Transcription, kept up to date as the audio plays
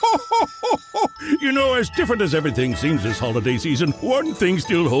You know, as different as everything seems this holiday season, one thing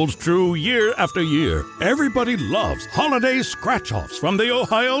still holds true year after year. Everybody loves holiday scratch-offs from the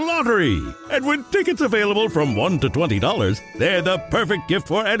Ohio Lottery. And with tickets available from $1 to $20, they're the perfect gift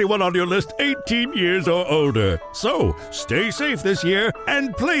for anyone on your list 18 years or older. So, stay safe this year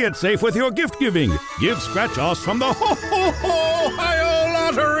and play it safe with your gift giving. Give scratch-offs from the Ohio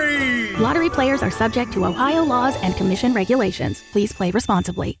Lottery! Lottery players are subject to Ohio laws and commission regulations. Please play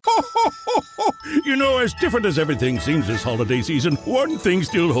responsibly. You know, as different as everything seems this holiday season, one thing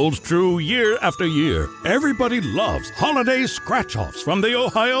still holds true year after year. Everybody loves holiday scratch-offs from the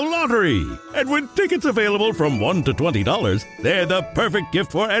Ohio Lottery. And with tickets available from $1 to $20, they're the perfect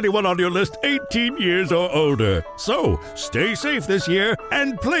gift for anyone on your list 18 years or older. So, stay safe this year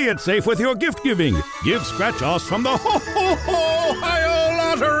and play it safe with your gift giving. Give scratch-offs from the Ohio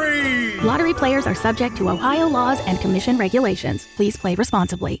Lottery! Lottery players are subject to Ohio laws and commission regulations. Please play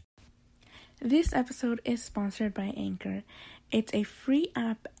responsibly. This episode is sponsored by Anchor. It's a free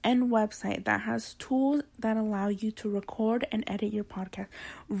app and website that has tools that allow you to record and edit your podcast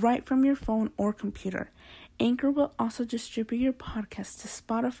right from your phone or computer. Anchor will also distribute your podcast to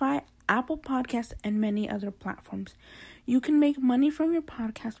Spotify, Apple Podcasts, and many other platforms. You can make money from your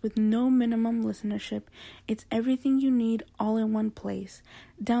podcast with no minimum listenership. It's everything you need all in one place.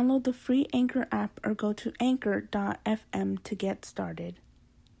 Download the free Anchor app or go to anchor.fm to get started.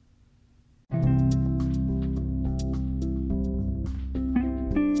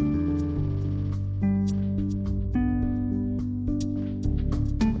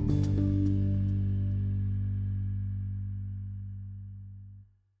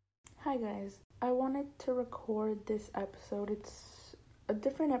 Hi guys, I wanted to record this episode. It's a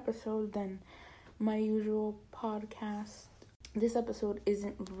different episode than my usual podcast. This episode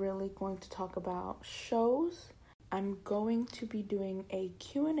isn't really going to talk about shows. I'm going to be doing a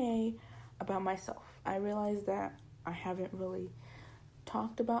Q&A about myself. I realized that I haven't really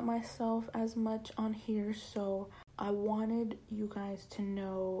talked about myself as much on here, so I wanted you guys to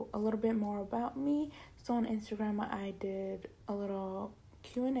know a little bit more about me. So on Instagram, I did a little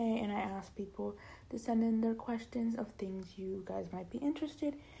Q&A and I asked people to send in their questions of things you guys might be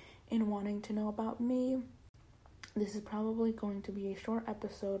interested in wanting to know about me. This is probably going to be a short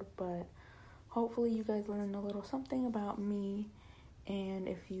episode, but hopefully you guys learn a little something about me. And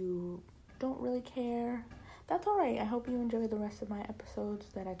if you don't really care, that's alright. I hope you enjoy the rest of my episodes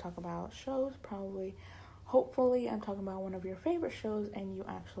that I talk about shows. Hopefully I'm talking about one of your favorite shows and you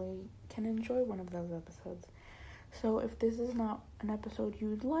actually can enjoy one of those episodes. So if this is not an episode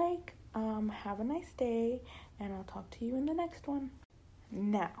you'd like, have a nice day and I'll talk to you in the next one.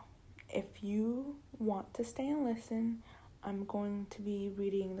 Now, if you want to stay and listen, I'm going to be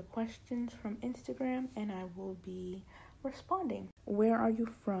reading the questions from Instagram and I will be responding. Where are you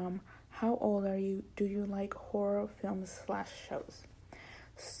from? How old are you? Do you like horror films / shows?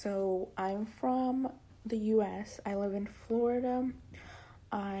 So I'm from the US. I live in Florida.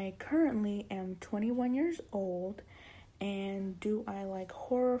 I currently am 21 years old. And do I like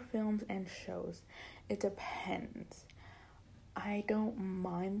horror films and shows? It depends. I don't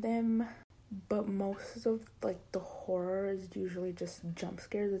mind them, but most of the horror is usually just jump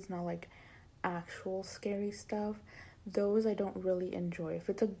scares. It's not like actual scary stuff. Those I don't really enjoy. If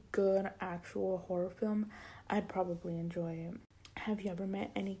it's a good actual horror film, I'd probably enjoy it. Have you ever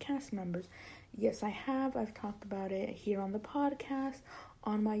met any cast members? Yes, I have. I've talked about it here on the podcast,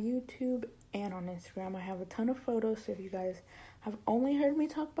 on my YouTube, and on Instagram. I have a ton of photos, so if you guys have only heard me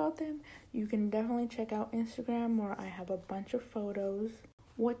talk about them, you can definitely check out Instagram where I have a bunch of photos.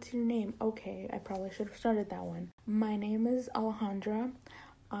 What's your name? Okay, I probably should have started that one. My name is Alejandra.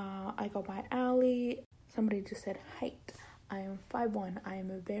 I go by Ali. Somebody just said height. I am 5'1". I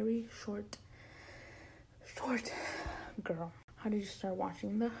am a very short girl. How did you start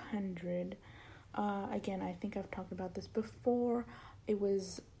watching The 100? Again, I think I've talked about this before. It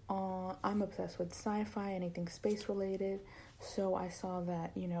was I'm obsessed with sci-fi, anything space related. So I saw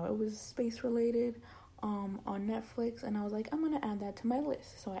that, it was space related on Netflix, and I was like, I'm gonna add that to my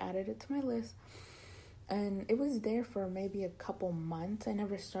list. So I added it to my list, and it was there for maybe a couple months. I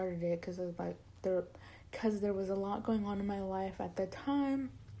never started it because there was a lot going on in my life at the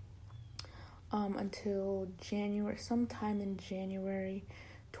time. Until sometime in January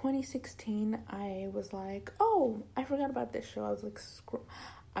 2016, I was like, oh, I forgot about this show.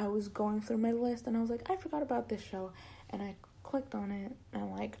 I was going through my list and I was like, I forgot about this show, and I clicked on it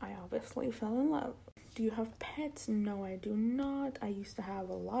and I obviously fell in love. Do you have pets? No, I do not. I used to have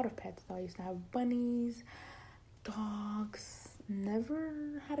a lot of pets though. I used to have bunnies, dogs,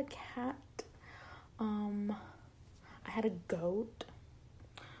 never had a cat. I had a goat.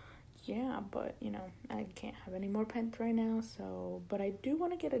 yeah, but I can't have any more pets right now, but I do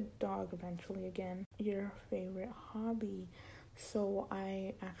want to get a dog eventually again. Your favorite hobby? So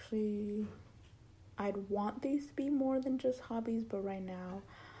I'd want these to be more than just hobbies, but right now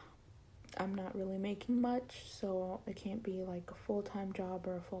I'm not really making much, so it can't be like a full-time job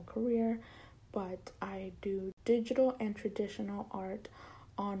or a full career, but I do digital and traditional art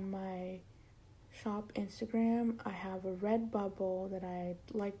on my shop Instagram. I have a Redbubble that I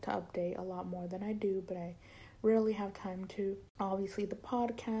like to update a lot more than I do, but I rarely have time to. Obviously, the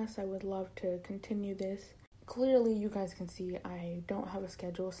podcast, I would love to continue this. Clearly, you guys can see I don't have a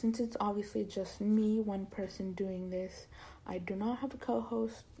schedule. Since it's obviously just me, one person doing this, I do not have a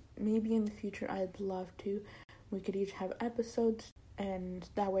co-host. Maybe in the future I'd love to. We could each have episodes, and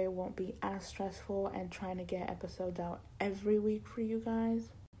that way it won't be as stressful and trying to get episodes out every week for you guys.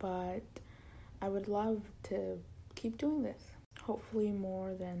 But I would love to keep doing this. Hopefully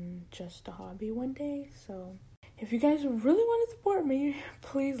more than just a hobby one day. So if you guys really want to support me,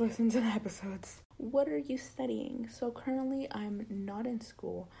 please listen to the episodes. What are you studying? So currently I'm not in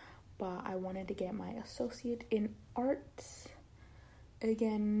school, but I wanted to get my associate in arts.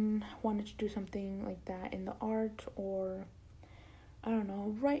 Again, wanted to do something like that in the art, or I don't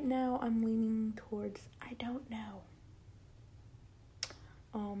know. Right now I'm leaning towards I don't know.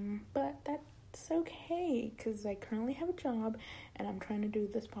 But that's okay, because I currently have a job and I'm trying to do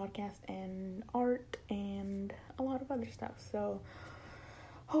this podcast and art and a lot of other stuff. So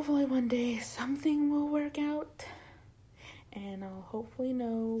hopefully one day something will work out and I'll hopefully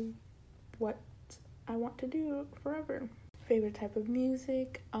know what I want to do forever. Favorite type of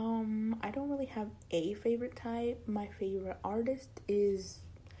music? I don't really have a favorite type. My favorite artist is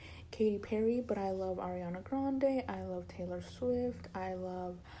Katy Perry, but I love Ariana Grande, I love Taylor Swift, I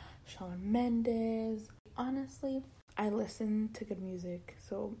love Shawn Mendes. Honestly, I listen to good music,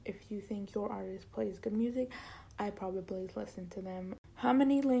 so if you think your artist plays good music, I probably listen to them. How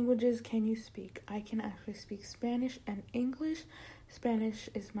many languages can you speak? I can actually speak Spanish and English. Spanish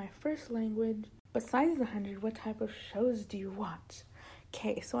is my first language. Besides the 100, what type of shows do you watch?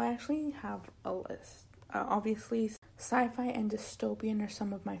 Okay, so I actually have a list. Obviously, sci-fi and dystopian are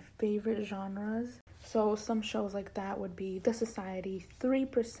some of my favorite genres. So some shows like that would be The Society,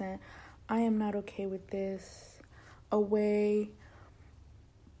 3%, I Am Not Okay with This, Away,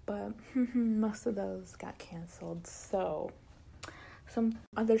 but most of those got canceled. So some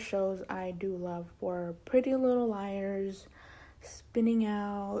other shows I do love were Pretty Little Liars, Spinning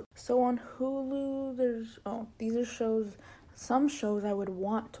Out. So on Hulu, these are some shows I would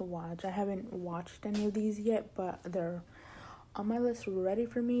want to watch. I haven't watched any of these yet, but they're on my list ready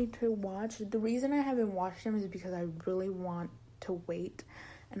for me to watch. The reason I haven't watched them is because I really want to wait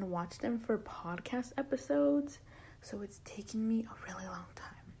and watch them for podcast episodes, so it's taking me a really long time.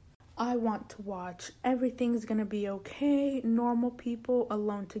 I want to watch Everything's Gonna Be Okay, Normal People,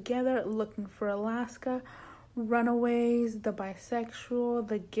 Alone Together, Looking for Alaska, Runaways, The Bisexual,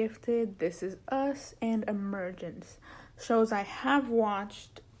 The Gifted, This Is Us, and Emergence. Shows I have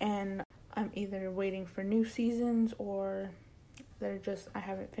watched and I'm either waiting for new seasons or I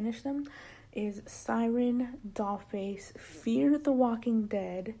haven't finished them, is Siren, Dollface, Fear the Walking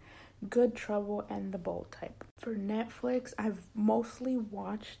Dead, Good Trouble, and The Bold Type. For Netflix, I've mostly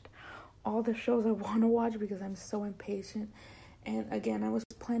watched all the shows I want to watch because I'm so impatient. And again, I was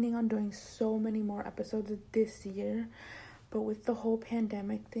planning on doing so many more episodes this year, but with the whole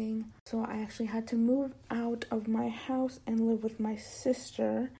pandemic thing, so I actually had to move out of my house and live with my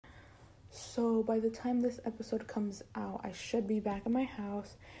sister. So by the time this episode comes out, I should be back at my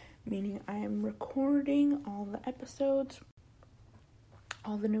house, meaning I am recording all the episodes,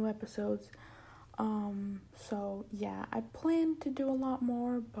 all the new episodes. So yeah, I planned to do a lot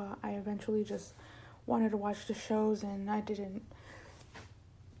more, but I eventually just wanted to watch the shows and I didn't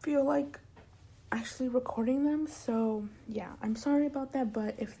feel like actually recording them. So yeah, I'm sorry about that,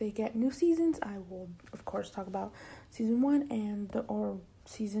 but if they get new seasons, I will of course talk about season 1 or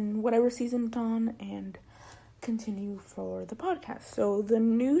whatever season it's on and continue for the podcast. So the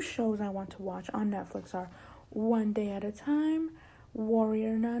new shows I want to watch on Netflix are One Day at a Time,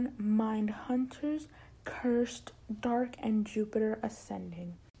 Warrior Nun, Mind Hunters, Cursed, Dark, and Jupiter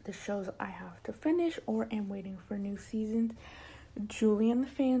Ascending. The shows I have to finish or am waiting for new seasons: Julie and the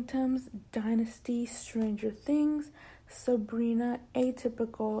Phantoms, Dynasty, Stranger Things, Sabrina,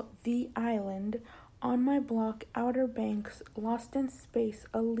 Atypical, The Island, On My Block, Outer Banks, Lost in Space,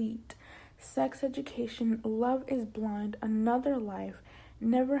 Elite, Sex Education, Love is Blind, Another Life,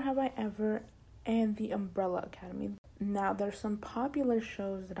 Never Have I Ever, and The Umbrella Academy. Now, there's some popular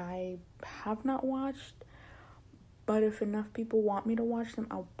shows that I have not watched, But if enough people want me to watch them,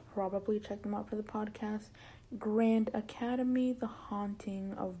 I'll probably check them out for the podcast. Grand Academy, The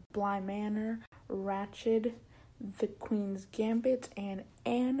Haunting of Bly Manor, Ratched, The Queen's Gambit, and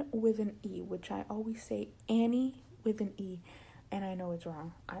Anne with an E, which I always say Annie with an E, and I know it's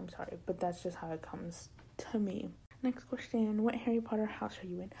wrong. I'm sorry, but that's just how it comes to me. Next question, what Harry Potter house are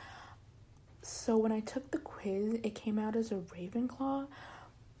you in? So when I took the quiz, it came out as a Ravenclaw,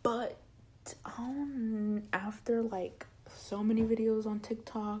 but after like so many videos on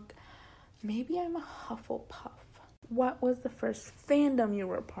TikTok, maybe I'm a Hufflepuff. What was the first fandom you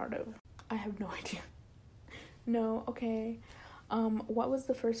were a part of? I have no idea. No, okay. What was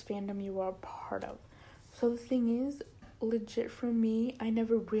the first fandom you were a part of? So the thing is, legit for me, I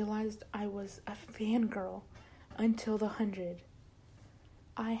never realized I was a fangirl until the 100.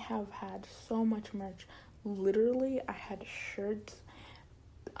 I have had so much merch. Literally, I had shirts.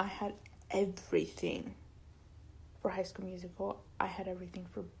 I had everything for High School Musical. I had everything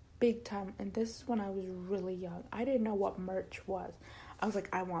for big time. And this is when I was really young. I didn't know what merch was. I was like,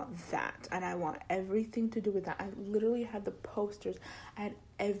 I want that. And I want everything to do with that. I literally had the posters. I had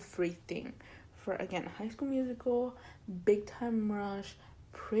everything for, again, High School Musical, Big Time Rush,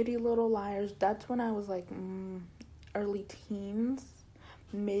 Pretty Little Liars. That's when I was like early teens,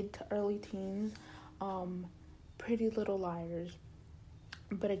 mid to early teens. Pretty Little Liars.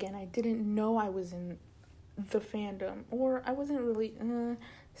 But again, I didn't know I was in the fandom, or I wasn't really,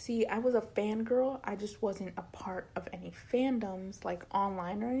 I was a fangirl, I just wasn't a part of any fandoms, like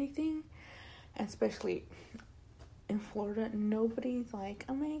online or anything, and especially in Florida, nobody's like,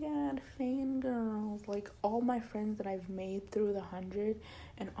 oh my god, fangirls. Like, all my friends that I've made through the 100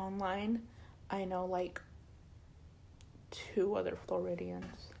 and online, I know like 2 other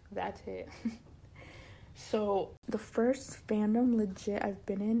Floridians, that's it. So, the first fandom legit I've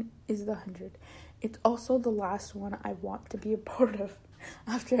been in is the 100. It's also the last one I want to be a part of.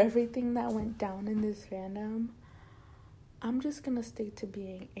 After everything that went down in this fandom, I'm just gonna stick to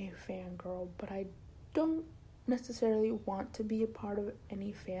being a fangirl, but I don't necessarily want to be a part of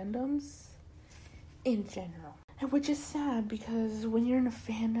any fandoms in general. Which is sad, because when you're in a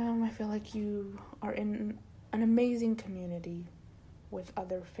fandom, I feel like you are in an amazing community with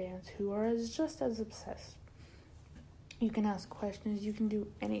other fans who are just as obsessed. You can ask questions, you can do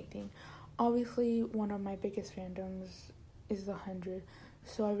anything. Obviously, one of my biggest fandoms is the 100.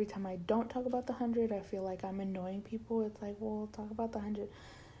 So every time I don't talk about the 100, I feel like I'm annoying people. It's like, well, talk about the 100.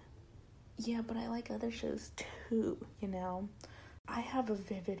 Yeah, but I like other shows too, you know. I have a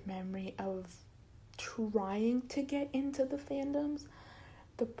vivid memory of trying to get into the fandoms.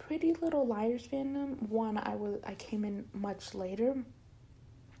 The Pretty Little Liars fandom, I came in much later,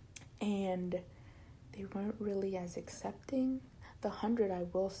 and they weren't really as accepting. The 100, I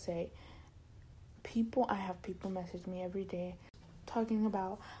will say, I have people message me every day talking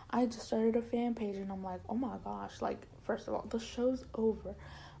about, I just started a fan page, and I'm like, oh my gosh, like, first of all, the show's over,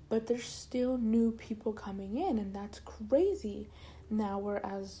 but there's still new people coming in, and that's crazy. Now,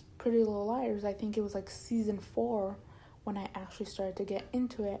 whereas Pretty Little Liars, I think it was like season 4 when I actually started to get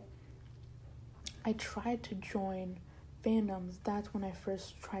into it. I tried to join fandoms. That's when I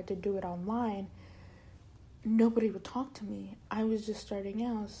first tried to do it online. Nobody would talk to me. I was just starting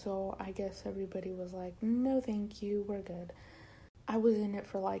out, so I guess everybody was like, no thank you, we're good. I was in it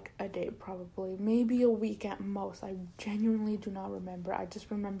for like a day, probably, maybe a week at most. I genuinely do not remember. I just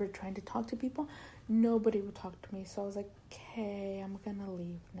remember trying to talk to people. Nobody would talk to me, so I was like, okay, I'm gonna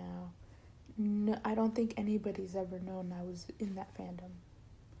leave now. No, I don't think anybody's ever known I was in that fandom.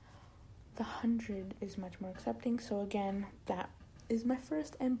 The 100 is much more accepting, so again, that is my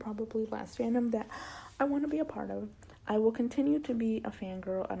first and probably last fandom that I want to be a part of. I will continue to be a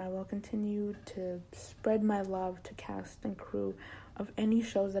fangirl, and I will continue to spread my love to cast and crew of any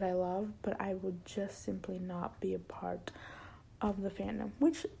shows that I love, but I will just simply not be a part of the fandom,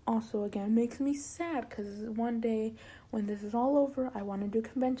 which also, again, makes me sad, because one day, when this is all over, I want to do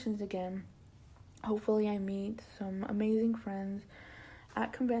conventions again. Hopefully I meet some amazing friends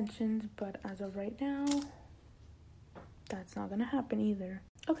at conventions, but as of right now, that's not gonna happen either.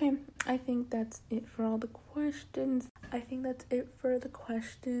 Okay, I think that's it for all the questions.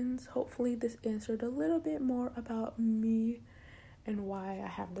 Hopefully this answered a little bit more about me and why I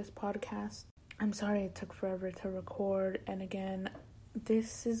have this podcast. I'm sorry it took forever to record, and again,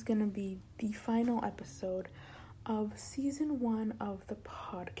 this is gonna be the final episode of season 1 of the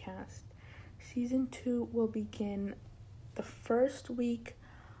podcast. Season 2 will begin the first week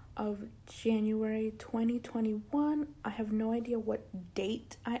of January 2021. I have no idea what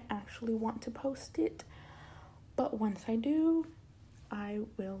date I actually want to post it, but once I do, I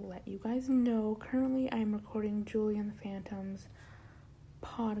will let you guys know. Currently, I'm recording Julie and the Phantoms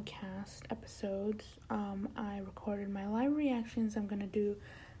podcast episodes. I recorded my live reactions. I'm going to do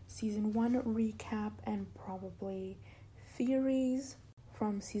season 1 recap and probably theories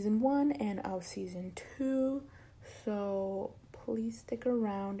from season 1 and of season 2. So please stick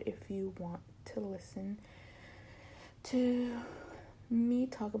around if you want to listen to me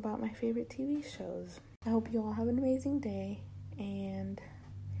talk about my favorite TV shows. I hope you all have an amazing day, and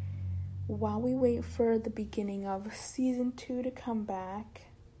while we wait for the beginning of season 2 to come back,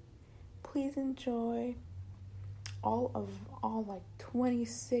 please enjoy all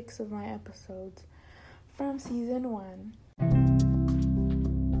 26 of my episodes from season 1.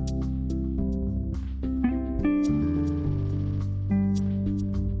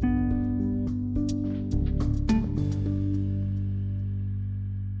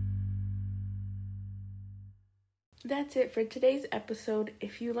 That's it for today's episode.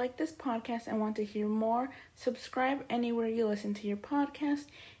 If you like this podcast and want to hear more, subscribe anywhere you listen to your podcast.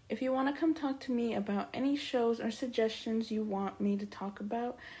 If you want to come talk to me about any shows or suggestions you want me to talk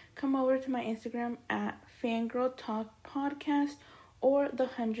about, come over to my Instagram at Fangirl Talk Podcast or The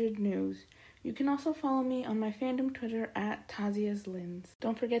 100 News. You can also follow me on my fandom Twitter at Tazia's Lins.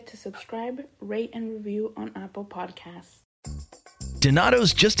 Don't forget to subscribe, rate, and review on Apple Podcasts.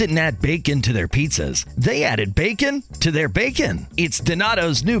 Donato's just didn't add bacon to their pizzas. They added bacon to their bacon. It's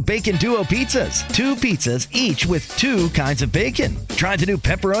Donato's new Bacon Duo pizzas. 2 pizzas, each with 2 kinds of bacon. Try the new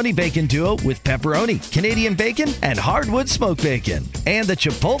Pepperoni Bacon Duo with pepperoni, Canadian bacon, and hardwood smoked bacon. And the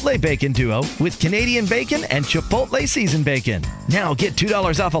Chipotle Bacon Duo with Canadian bacon and Chipotle seasoned bacon. Now get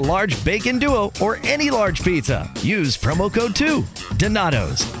 $2 off a large Bacon Duo or any large pizza. Use promo code 2.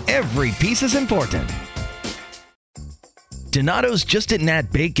 Donato's. Every piece is important. Donato's just didn't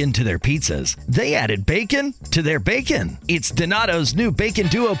add bacon to their pizzas. They added bacon to their bacon. It's Donato's new Bacon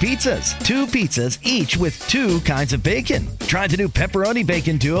Duo pizzas. 2 pizzas, each with 2 kinds of bacon. Try the new Pepperoni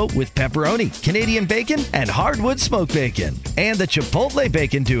Bacon Duo with pepperoni, Canadian bacon, and hardwood smoked bacon. And the Chipotle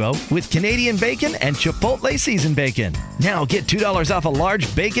Bacon Duo with Canadian bacon and Chipotle seasoned bacon. Now get $2 off a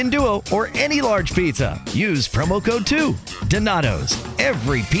large Bacon Duo or any large pizza. Use promo code 2. Donato's.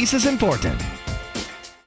 Every piece is important.